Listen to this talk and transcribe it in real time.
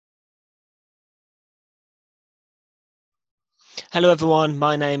Hello, everyone.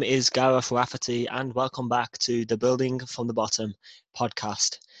 My name is Gareth Rafferty, and welcome back to the Building from the Bottom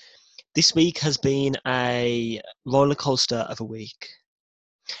podcast. This week has been a roller coaster of a week.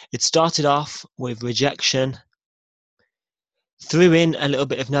 It started off with rejection, threw in a little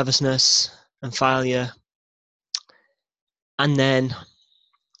bit of nervousness and failure, and then,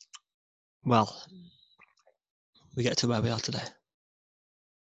 well, we get to where we are today.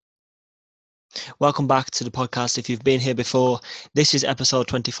 Welcome back to the podcast. If you've been here before, this is episode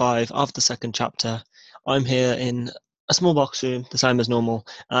 25 of the second chapter. I'm here in a small box room, the same as normal,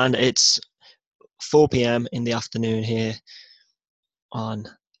 and it's 4 p.m. in the afternoon here on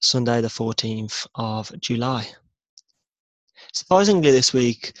Sunday, the 14th of July. Surprisingly, this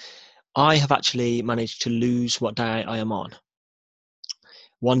week, I have actually managed to lose what day I am on.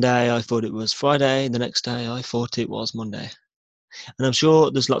 One day I thought it was Friday, the next day I thought it was Monday. And I'm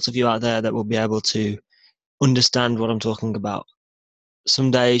sure there's lots of you out there that will be able to understand what I'm talking about. Some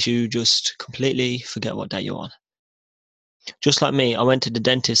days you just completely forget what day you're on. Just like me, I went to the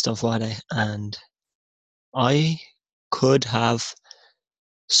dentist on Friday and I could have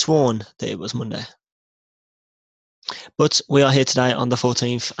sworn that it was Monday. But we are here today on the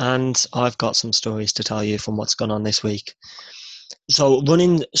 14th, and I've got some stories to tell you from what's gone on this week. So,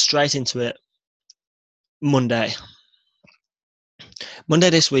 running straight into it, Monday.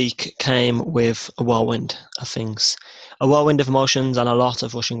 Monday this week came with a whirlwind of things, a whirlwind of emotions, and a lot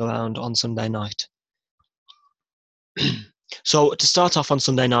of rushing around on Sunday night. So, to start off on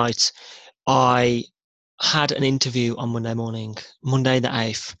Sunday night, I had an interview on Monday morning, Monday the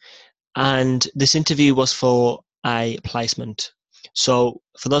 8th, and this interview was for a placement. So,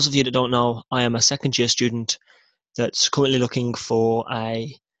 for those of you that don't know, I am a second year student that's currently looking for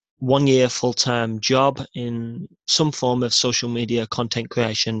a 1-year full-term job in some form of social media content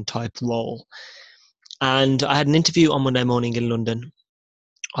creation type role. And I had an interview on Monday morning in London.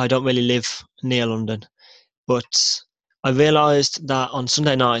 I don't really live near London, but I realised that on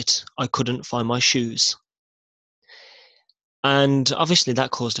Sunday night I couldn't find my shoes. And obviously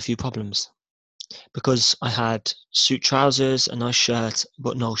that caused a few problems because I had suit trousers, a nice shirt,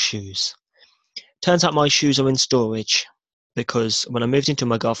 but no shoes. Turns out my shoes are in storage because when I moved into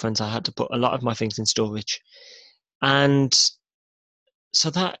my girlfriend's, I had to put a lot of my things in storage. And so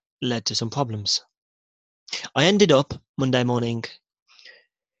that led to some problems. I ended up Monday morning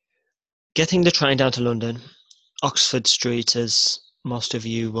getting the train down to London. Oxford Street, as most of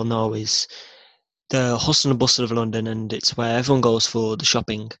you will know, is the hustle and bustle of London, and it's where everyone goes for the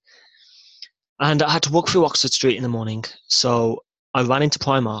shopping. And I had to walk through Oxford Street in the morning, so I ran into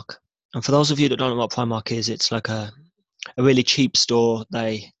Primark. And for those of you that don't know what Primark is, it's like a really cheap store.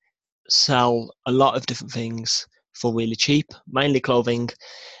 They sell a lot of different things for really cheap, mainly clothing.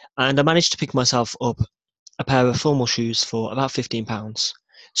 And I managed to pick myself up a pair of formal shoes for about £15.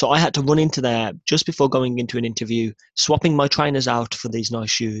 So I had to run into there just before going into an interview, swapping my trainers out for these nice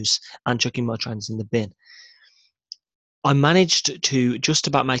shoes and chucking my trainers in the bin. I managed to just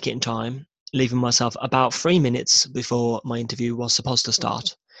about make it in time, leaving myself about 3 minutes before my interview was supposed to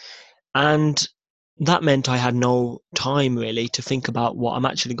start. And that meant I had no time really to think about what I'm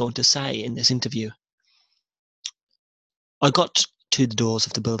actually going to say in this interview. I got to the doors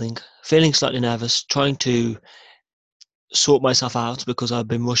of the building, feeling slightly nervous, trying to sort myself out because I'd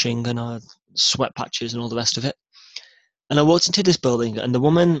been rushing and I had sweat patches and all the rest of it. And I walked into this building, and the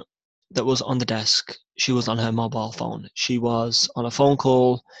woman that was on the desk, she was on her mobile phone. She was on a phone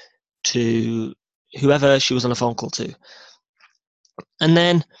call to whoever she was on a phone call to. And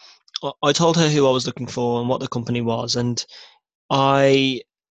then I told her who I was looking for and what the company was, and I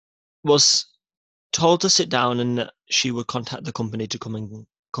was told to sit down and she would contact the company to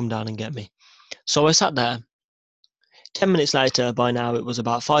come down and get me. So I sat there. 10 minutes later, by now it was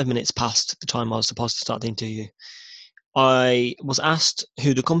about 5 minutes past the time I was supposed to start the interview. I was asked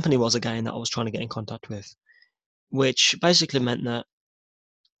who the company was again that I was trying to get in contact with, which basically meant that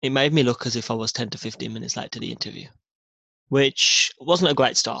it made me look as if I was 10 to 15 minutes late to the interview, which wasn't a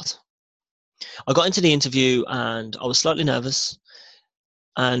great start. I got into the interview and I was slightly nervous,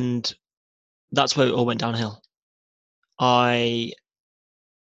 and that's where it all went downhill. I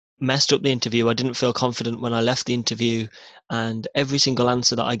messed up the interview. I didn't feel confident when I left the interview, and every single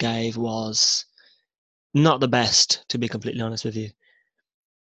answer that I gave was not the best, to be completely honest with you.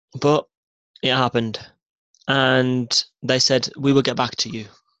 But it happened, and they said, we will get back to you.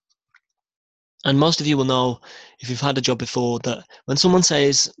 And most of you will know, if you've had a job before, that when someone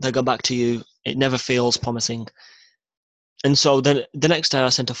says they'll get back to you, it never feels promising. And so then the next day I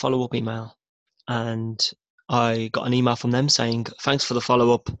sent a follow-up email, and I got an email from them saying, thanks for the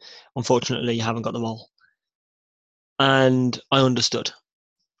follow-up. Unfortunately, you haven't got the role. and I understood.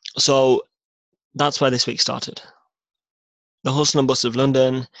 So that's where this week started. The hustle and bustle of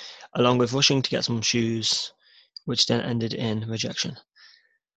London, along with rushing to get some shoes, which then ended in rejection.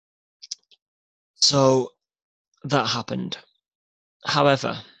 So that happened.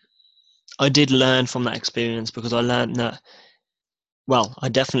 However, I did learn from that experience, because I learned that, well, I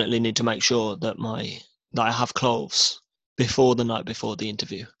definitely need to make sure that I have clothes before the night before the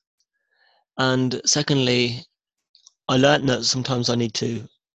interview. And secondly, I learned that sometimes I need to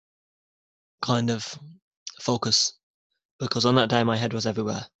kind of focus, because on that day my head was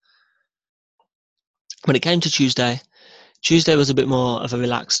everywhere. When it came to Tuesday was a bit more of a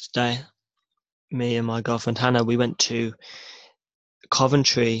relaxed day. Me and my girlfriend Hannah, we went to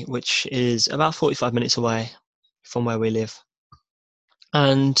Coventry, which is about 45 minutes away from where we live.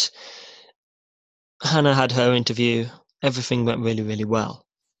 And Hannah had her interview. Everything went really, really well.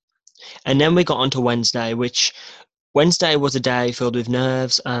 And then we got on to Wednesday, which Wednesday was a day filled with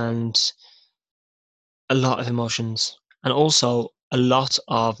nerves and a lot of emotions, and also a lot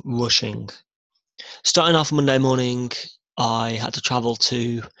of rushing. Starting off Monday morning, I had to travel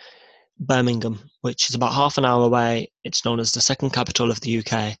to Birmingham, which is about half an hour away. It's known as the second capital of the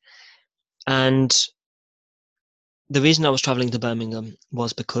UK. And the reason I was traveling to Birmingham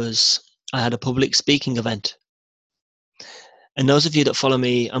was because I had a public speaking event. And those of you that follow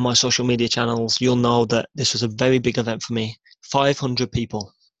me on my social media channels, you'll know that this was a very big event for me. 500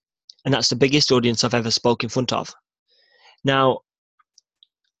 people. And that's the biggest audience I've ever spoke in front of. Now,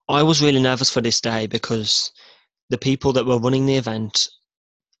 I was really nervous for this day because the people that were running the event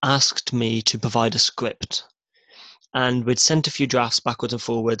asked me to provide a script. And we'd sent a few drafts backwards and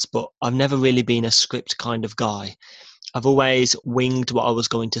forwards, but I've never really been a script kind of guy. I've always winged what I was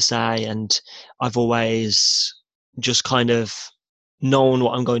going to say, and I've always just kind of known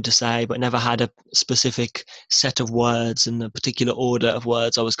what I'm going to say, but never had a specific set of words and a particular order of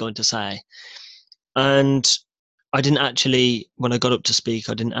words I was going to say. And I didn't actually, when I got up to speak,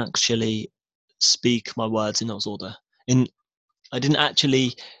 I didn't actually speak my words in those order. I didn't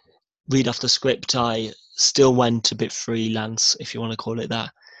actually read off the script. I still went a bit freelance, if you want to call it that.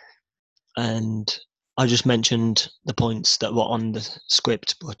 And I just mentioned the points that were on the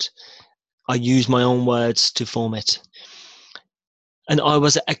script, but I used my own words to form it. And I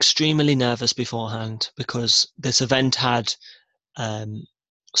was extremely nervous beforehand because this event had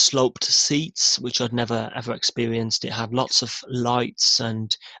sloped seats, which I'd never ever experienced. It had lots of lights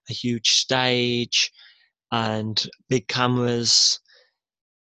and a huge stage and big cameras,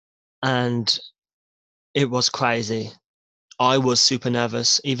 and it was crazy. I was super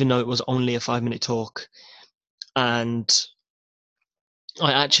nervous, even though it was only a 5-minute talk, and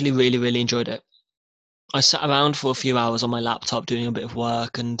I actually really, really enjoyed it. I sat around for a few hours on my laptop doing a bit of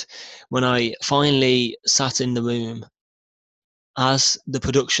work, and when I finally sat in the room, as the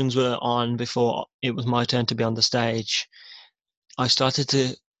productions were on before it was my turn to be on the stage, I started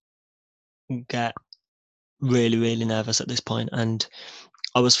to get really, really nervous at this point, and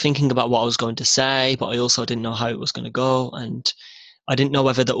I was thinking about what I was going to say, but I also didn't know how it was going to go, and I didn't know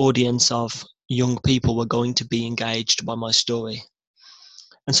whether the audience of young people were going to be engaged by my story.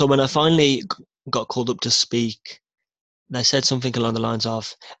 And so when I finally got called up to speak, they said something along the lines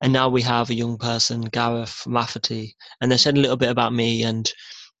of, and now we have a young person, Gareth Rafferty, and they said a little bit about me, and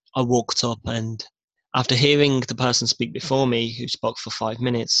I walked up, and after hearing the person speak before me, who spoke for 5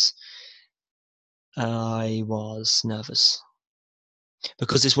 minutes, I was nervous.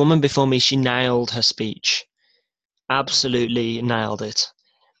 Because this woman before me, she nailed her speech. Absolutely nailed it.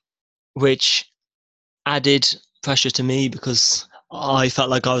 Which added pressure to me because I felt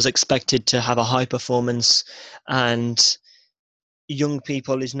like I was expected to have a high performance, and young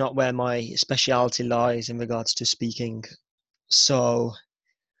people is not where my speciality lies in regards to speaking. So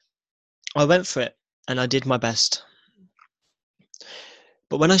I went for it and I did my best.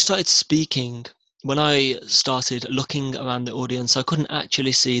 But when I started speaking, when I started looking around the audience, I couldn't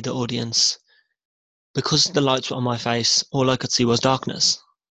actually see the audience. Because the lights were on my face, all I could see was darkness.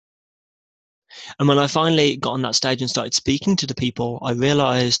 And when I finally got on that stage and started speaking to the people, I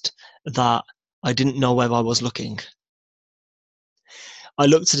realized that I didn't know where I was looking. I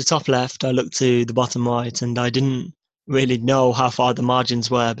looked to the top left, I looked to the bottom right, and I didn't really know how far the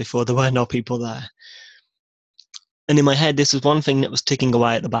margins were before there were no people there. And in my head, this was one thing that was ticking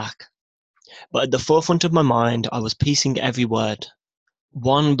away at the back. But at the forefront of my mind, I was piecing every word,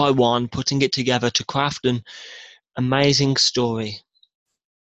 one by one, putting it together to craft an amazing story.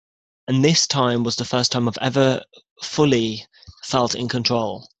 And this time was the first time I've ever fully felt in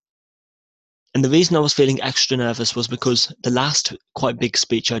control. And the reason I was feeling extra nervous was because the last quite big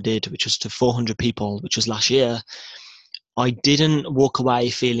speech I did, which was to 400 people, which was last year, I didn't walk away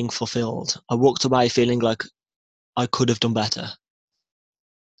feeling fulfilled. I walked away feeling like I could have done better.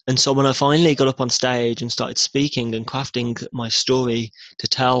 And so when I finally got up on stage and started speaking and crafting my story to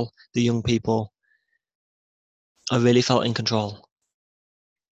tell the young people, I really felt in control.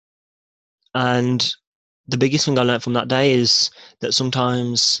 And the biggest thing I learned from that day is that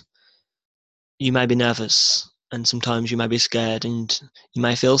sometimes you may be nervous and sometimes you may be scared and you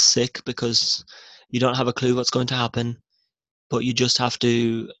may feel sick because you don't have a clue what's going to happen, but you just have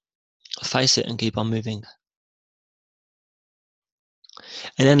to face it and keep on moving.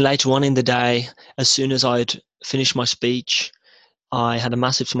 And then later on in the day, as soon as I'd finished my speech, I had a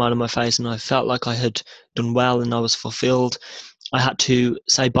massive smile on my face and I felt like I had done well and I was fulfilled. I had to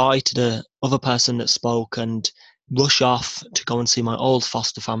say bye to the other person that spoke and rush off to go and see my old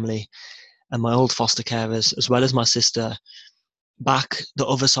foster family and my old foster carers, as well as my sister, back the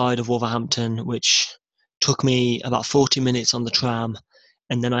other side of Wolverhampton, which took me about 40 minutes on the tram.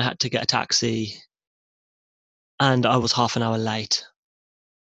 And then I had to get a taxi and I was half an hour late.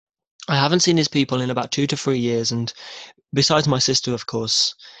 I haven't seen these people in about 2 to 3 years, and besides my sister, of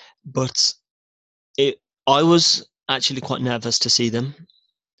course, but I was actually quite nervous to see them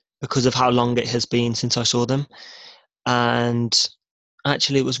because of how long it has been since I saw them. And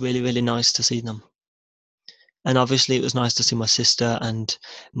actually, it was really, really nice to see them. And obviously, it was nice to see my sister and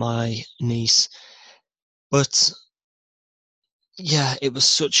my niece. But yeah, it was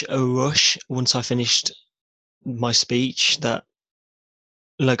such a rush once I finished my speech that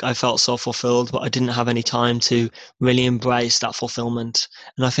like I felt so fulfilled, but I didn't have any time to really embrace that fulfillment.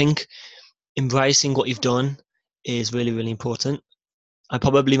 And I think embracing what you've done is really, really important. I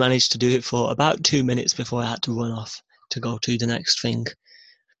probably managed to do it for about 2 minutes before I had to run off to go to the next thing.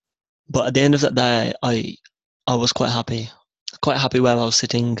 But at the end of that day, I was quite happy where I was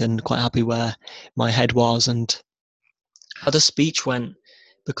sitting and quite happy where my head was and how the speech went,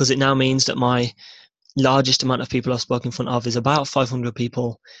 because it now means that my largest amount of people I've spoken in front of is about 500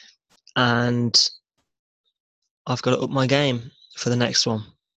 people, and I've got to up my game for the next one.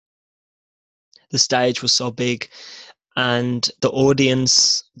 The stage was so big, and the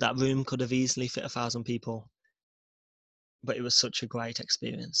audience, that room could have easily fit 1,000 people, but it was such a great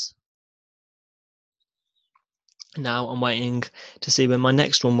experience. Now I'm waiting to see when my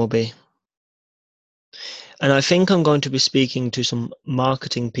next one will be. And I think I'm going to be speaking to some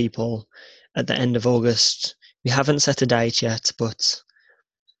marketing people at the end of August. We haven't set a date yet, but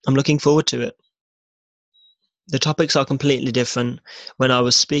I'm looking forward to it. The topics are completely different. When I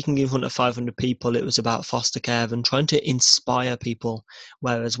was speaking in front of 500 people, it was about foster care and trying to inspire people.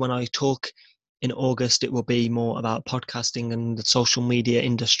 Whereas when I talk in August, it will be more about podcasting and the social media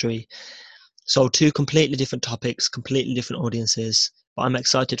industry. So, two completely different topics, completely different audiences, but I'm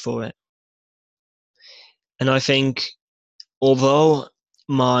excited for it. And I think, although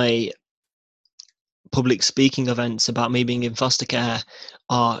my public speaking events about me being in foster care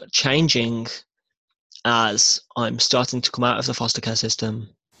are changing as I'm starting to come out of the foster care system,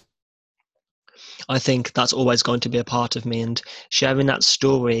 I think that's always going to be a part of me, and sharing that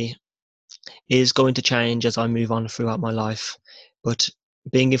story is going to change as I move on throughout my life. But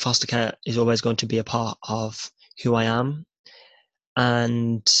being in foster care is always going to be a part of who I am,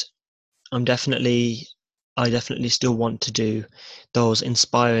 and I definitely still want to do those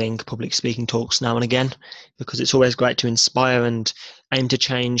inspiring public speaking talks now and again, because it's always great to inspire and aim to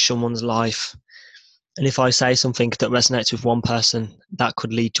change someone's life. And if I say something that resonates with one person, that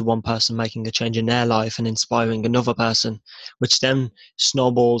could lead to one person making a change in their life and inspiring another person, which then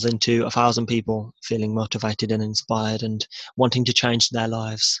snowballs into 1,000 people feeling motivated and inspired and wanting to change their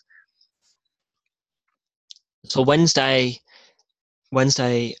lives. So Wednesday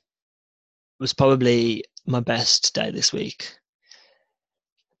was probably my best day this week.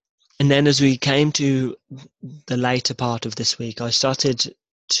 And then as we came to the later part of this week, I started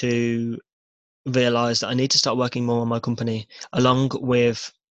to realize that I need to start working more on my company, along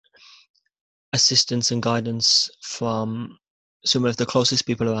with assistance and guidance from some of the closest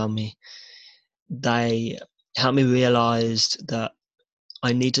people around me. They helped me realize that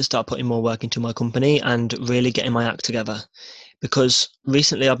I need to start putting more work into my company and really getting my act together. Because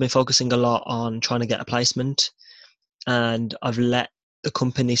recently I've been focusing a lot on trying to get a placement, and I've let the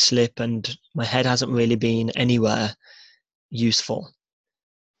company slip and my head hasn't really been anywhere useful.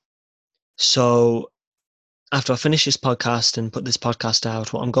 So after I finish this podcast and put this podcast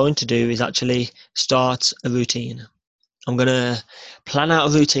out, what I'm going to do is actually start a routine. I'm going to plan out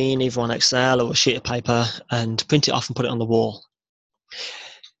a routine either on Excel or a sheet of paper and print it off and put it on the wall.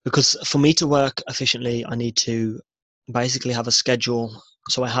 Because for me to work efficiently, I need to basically have a schedule,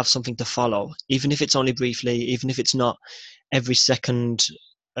 so I have something to follow, even if it's only briefly, even if it's not every second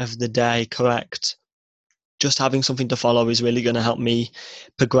of the day correct. Just having something to follow is really going to help me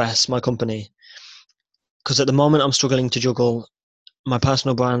progress my company. Because at the moment, I'm struggling to juggle my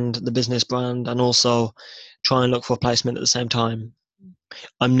personal brand, the business brand, and also try and look for a placement at the same time.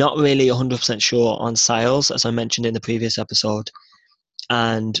 I'm not really 100% sure on sales, as I mentioned in the previous episode.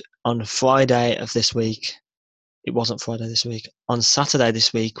 And on Friday of this week, it wasn't Friday this week, on Saturday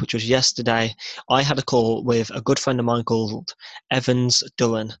this week, which was yesterday, I had a call with a good friend of mine called Evans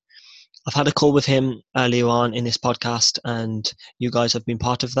Duran. I've had a call with him earlier on in this podcast, and you guys have been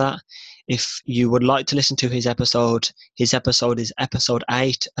part of that. If you would like to listen to his episode is episode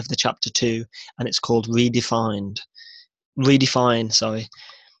 8 of the chapter 2, and it's called Redefine, sorry.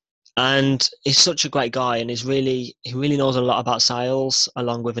 And he's such a great guy, and he really knows a lot about sales,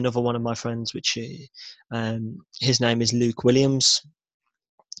 along with another one of my friends, which his name is Luke Williams.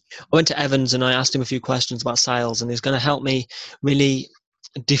 I went to Evans and I asked him a few questions about sales, and he's going to help me really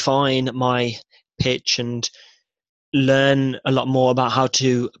define my pitch and learn a lot more about how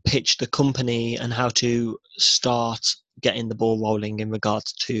to pitch the company and how to start getting the ball rolling in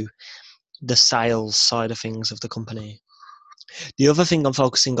regards to the sales side of things of the company. The other thing I'm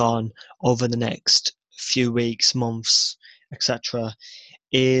focusing on over the next few weeks, months, etc.,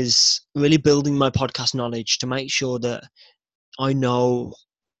 is really building my podcast knowledge to make sure that I know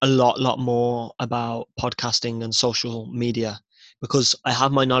a lot more about podcasting and social media, because I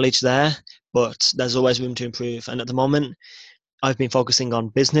have my knowledge there, but there's always room to improve. And at the moment, I've been focusing on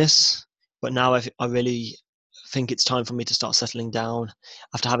business, but now I really think it's time for me to start settling down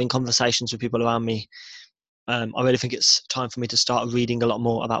after having conversations with people around me. I really think it's time for me to start reading a lot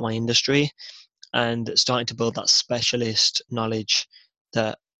more about my industry and starting to build that specialist knowledge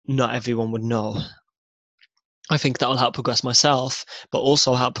that not everyone would know. I think that will help progress myself, but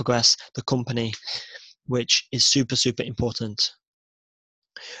also help progress the company, which is super important.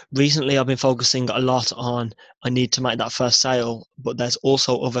 Recently, I've been focusing a lot on I need to make that first sale, but there's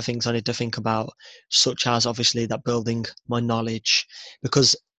also other things I need to think about, such as obviously that building my knowledge.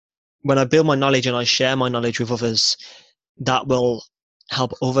 Because when I build my knowledge and I share my knowledge with others, that will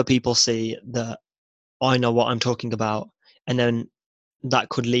help other people see that I know what I'm talking about. And then that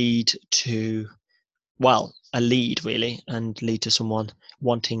could lead to, well, a lead really, and lead to someone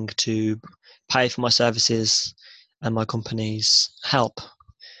wanting to pay for my services and my company's help.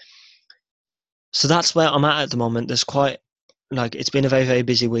 So that's where I'm at the moment. There's quite, like, it's been a very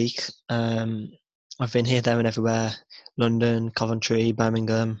busy week. I've been here, there, and everywhere: London, Coventry,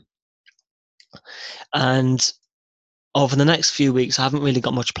 Birmingham, and over the next few weeks, I haven't really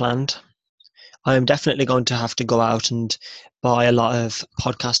got much planned. I am definitely going to have to go out and buy a lot of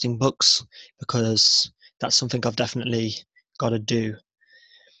podcasting books, because that's something I've definitely got to do,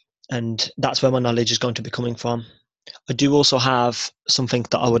 and that's where my knowledge is going to be coming from. I do also have something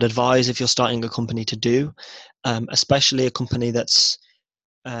that I would advise if you're starting a company to do, especially a company that's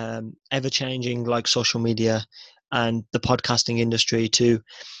ever changing like social media and the podcasting industry, to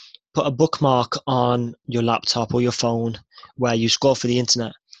put a bookmark on your laptop or your phone where you scroll through the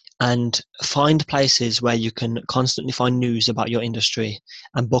internet and find places where you can constantly find news about your industry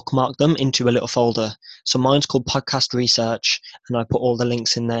and bookmark them into a little folder. So mine's called Podcast Research, and I put all the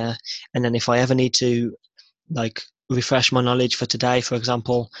links in there. And then if I ever need to, like, refresh my knowledge for today, for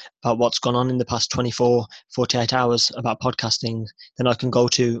example, about what's gone on in the past 24, 48 hours about podcasting, then I can go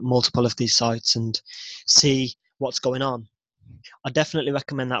to multiple of these sites and see what's going on. I definitely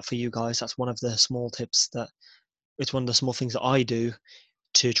recommend that for you guys. That's one of the small tips, that it's one of the small things that I do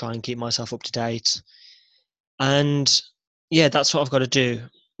to try and keep myself up to date. And yeah, that's what I've got to do.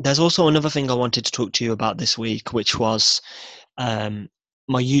 There's also another thing I wanted to talk to you about this week, which was my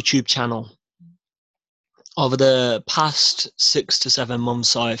YouTube channel. Over the past 6 to 7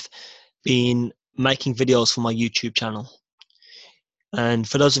 months, I've been making videos for my YouTube channel. And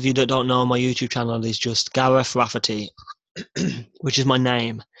for those of you that don't know, my YouTube channel is just Gareth Rafferty, which is my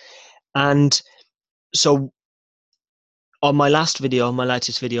name. And so on my latest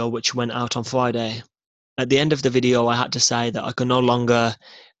video, which went out on Friday, at the end of the video, I had to say that I can no longer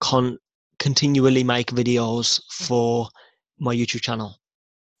continually make videos for my YouTube channel.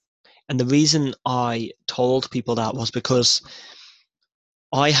 And the reason I told people that was because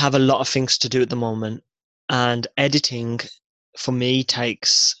I have a lot of things to do at the moment, and editing for me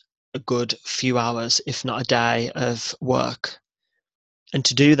takes a good few hours, if not a day, of work. And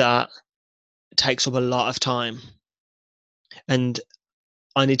to do that, it takes up a lot of time. And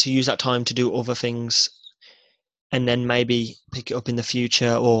I need to use that time to do other things, and then maybe pick it up in the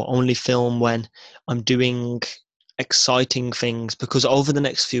future, or only film when I'm doing exciting things, because over the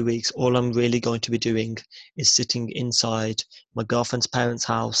next few weeks, all I'm really going to be doing is sitting inside my girlfriend's parents'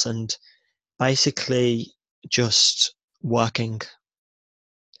 house and basically just working.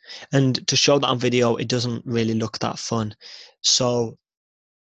 And to show that on video, it doesn't really look that fun. So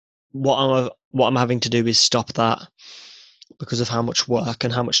what I'm having to do is stop that because of how much work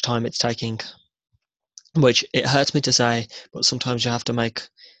and how much time it's taking. Which it hurts me to say, but sometimes you have to make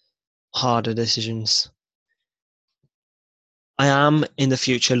harder decisions. I am in the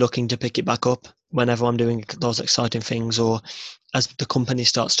future looking to pick it back up whenever I'm doing those exciting things, or as the company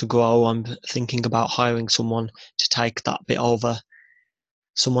starts to grow, I'm thinking about hiring someone to take that bit over.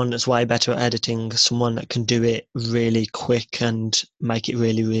 Someone that's way better at editing, someone that can do it really quick and make it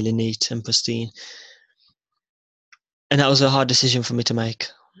really, really neat and pristine. And that was a hard decision for me to make.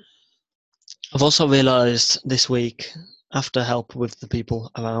 I've also realized this week, after help with the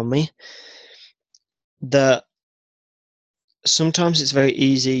people around me, that sometimes it's very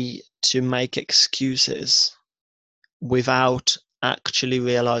easy to make excuses without actually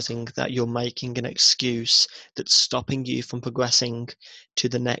realizing that you're making an excuse that's stopping you from progressing to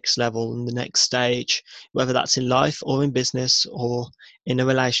the next level and the next stage, whether that's in life or in business or in a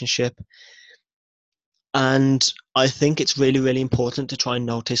relationship. And I think it's really, really important to try and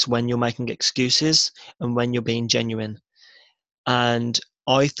notice when you're making excuses and when you're being genuine. And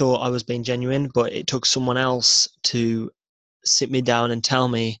I thought I was being genuine, but it took someone else to sit me down and tell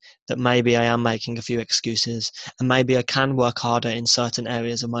me that maybe I am making a few excuses and maybe I can work harder in certain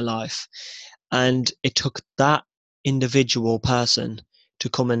areas of my life. And it took that individual person to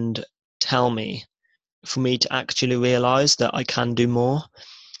come and tell me for me to actually realize that I can do more.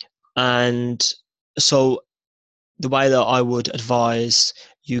 And so the way that I would advise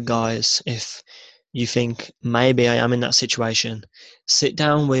you guys, if you think maybe I am in that situation, sit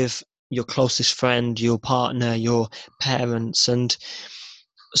down with your closest friend, your partner, your parents, and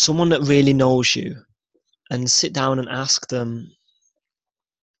someone that really knows you, and sit down and ask them,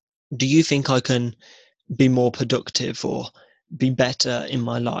 do you think I can be more productive or be better in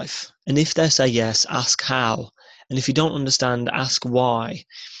my life? And if they say yes, ask how. And if you don't understand, ask why.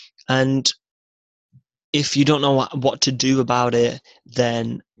 And if you don't know what to do about it,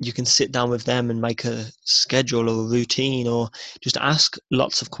 then you can sit down with them and make a schedule or a routine, or just ask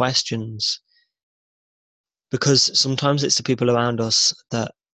lots of questions. Because sometimes it's the people around us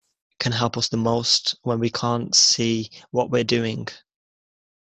that can help us the most when we can't see what we're doing.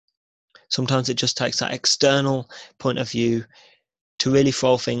 Sometimes it just takes that external point of view to really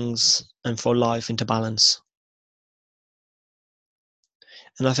throw things and throw life into balance.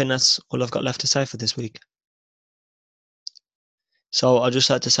 And I think that's all I've got left to say for this week. So I'd just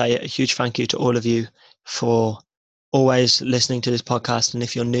like to say a huge thank you to all of you for always listening to this podcast. And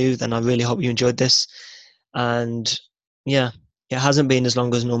if you're new, then I really hope you enjoyed this. And yeah, it hasn't been as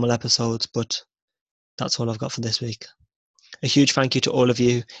long as normal episodes, but that's all I've got for this week. A huge thank you to all of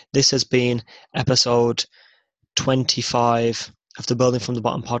you. This has been episode 25 of the Building from the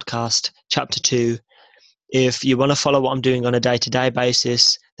Bottom podcast, chapter 2. If you want to follow what I'm doing on a day-to-day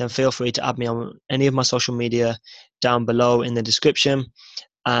basis, then feel free to add me on any of my social media down below in the description.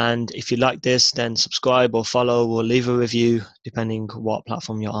 And if you like this, then subscribe or follow or leave a review, depending what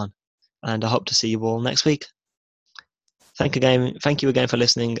platform you're on. And I hope to see you all next week. Thank you again for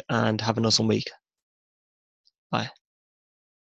listening, and have an awesome week. Bye.